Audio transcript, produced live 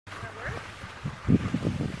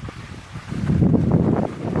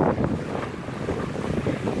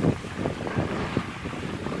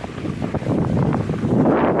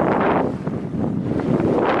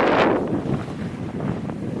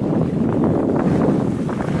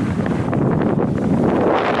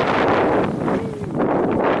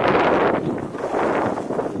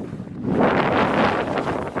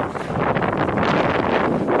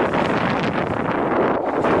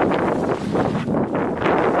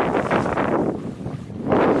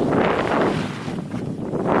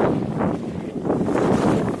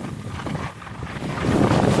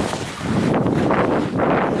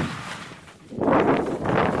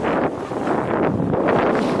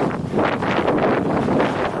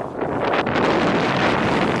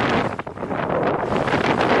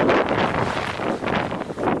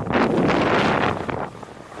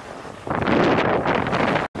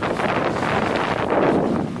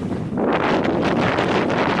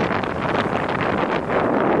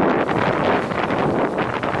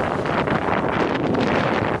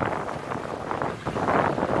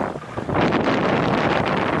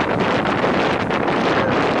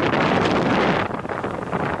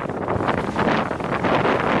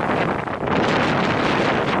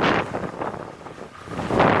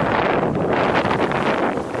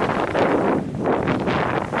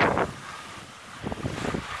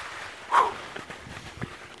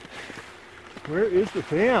Here's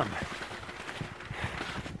the fam.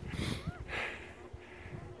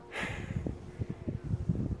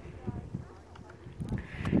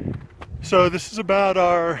 So this is about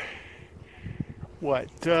our, let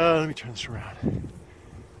me turn this around.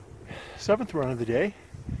 7th run of the day.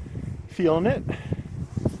 Feeling it.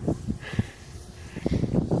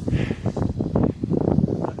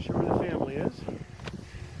 Not sure where the family is,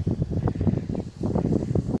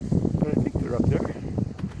 but I think they're up there.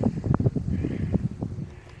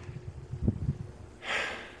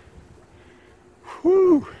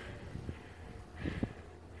 Whew!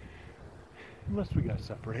 Unless we got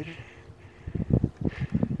separated.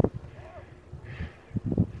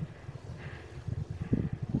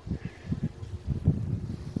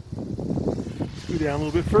 Let's go down a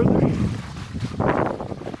little bit further.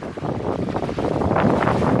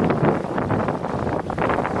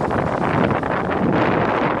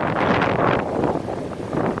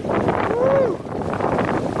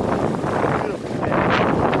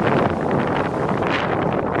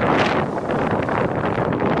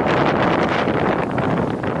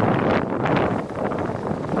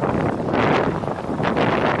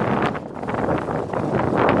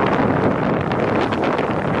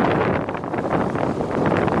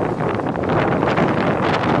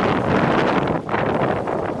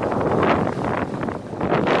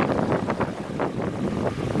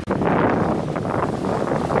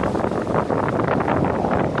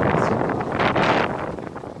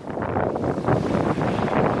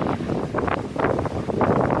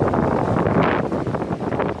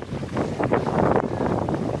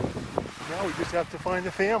 Have to find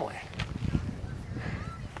the family.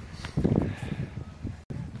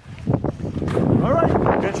 All right,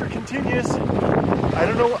 adventure continues. I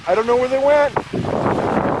don't know where they went.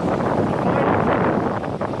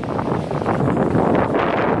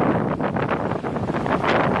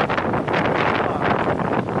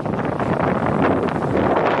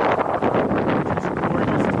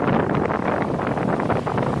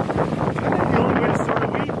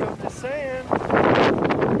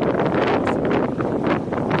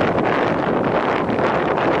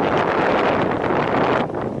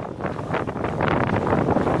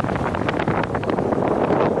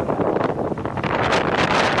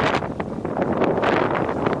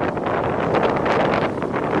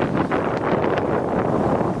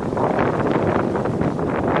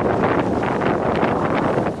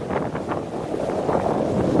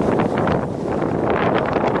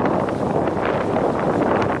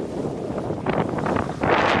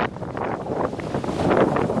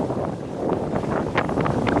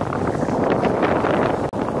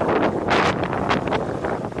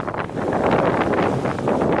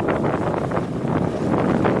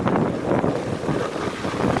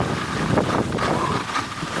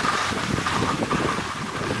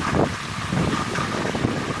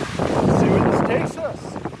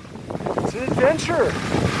 Adventure.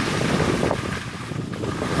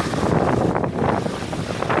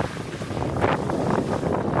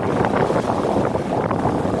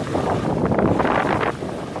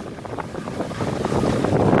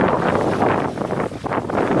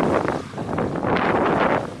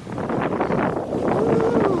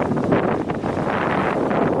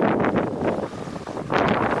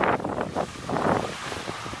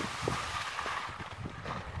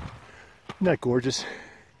 Isn't that gorgeous?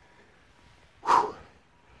 Whew.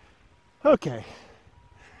 Okay.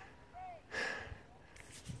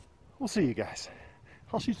 We'll see you guys.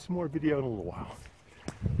 I'll shoot some more video in a little while.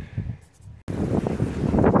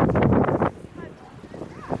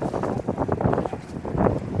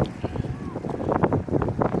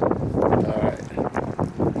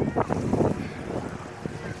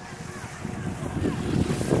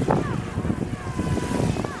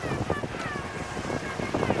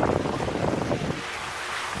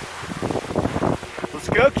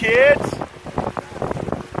 Go, kids!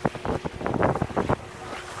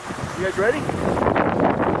 You guys ready?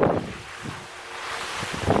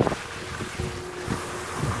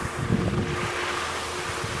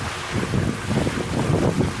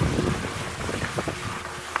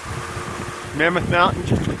 Mammoth Mountain,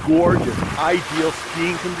 just gorgeous, ideal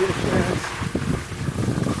skiing conditions.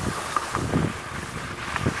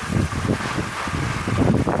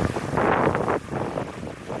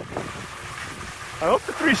 I hope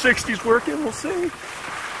the 360's working, we'll see.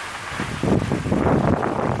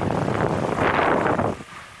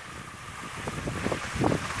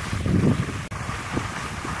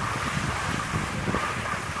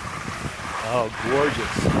 Oh,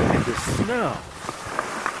 gorgeous. Look at this snow.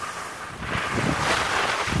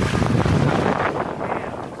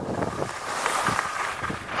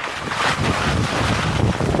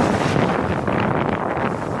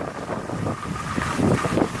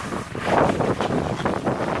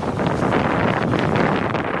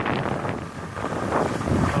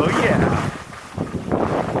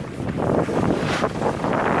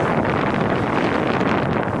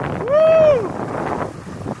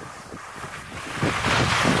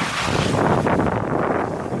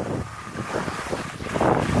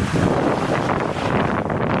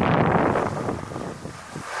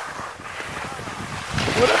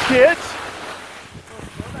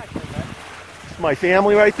 My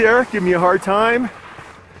family right there, give me a hard time.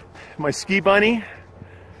 My ski bunny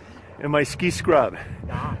and my ski scrub.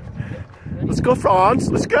 Let's go,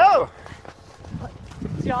 Franz. Let's go.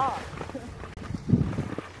 Ja.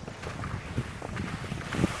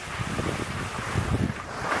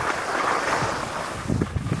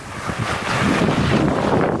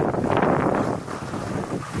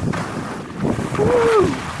 Woo.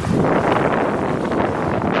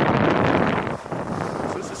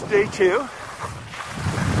 So this is day 2.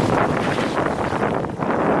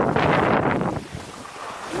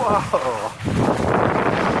 Whoa.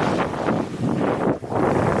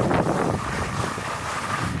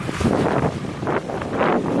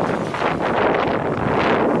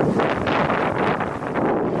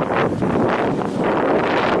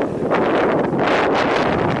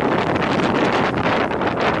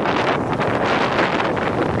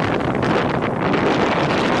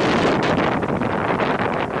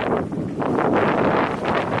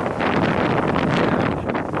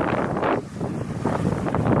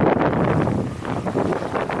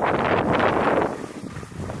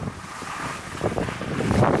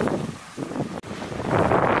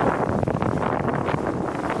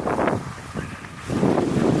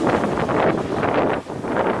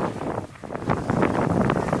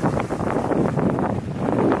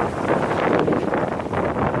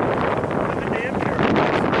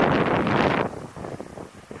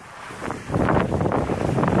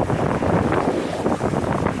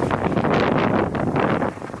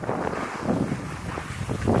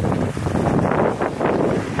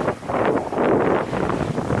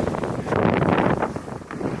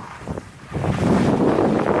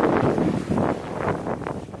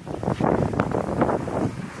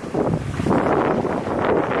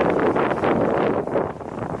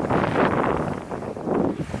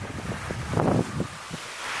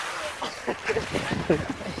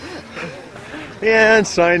 And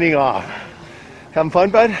signing off. Having fun,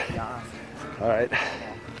 bud? Ja. All right.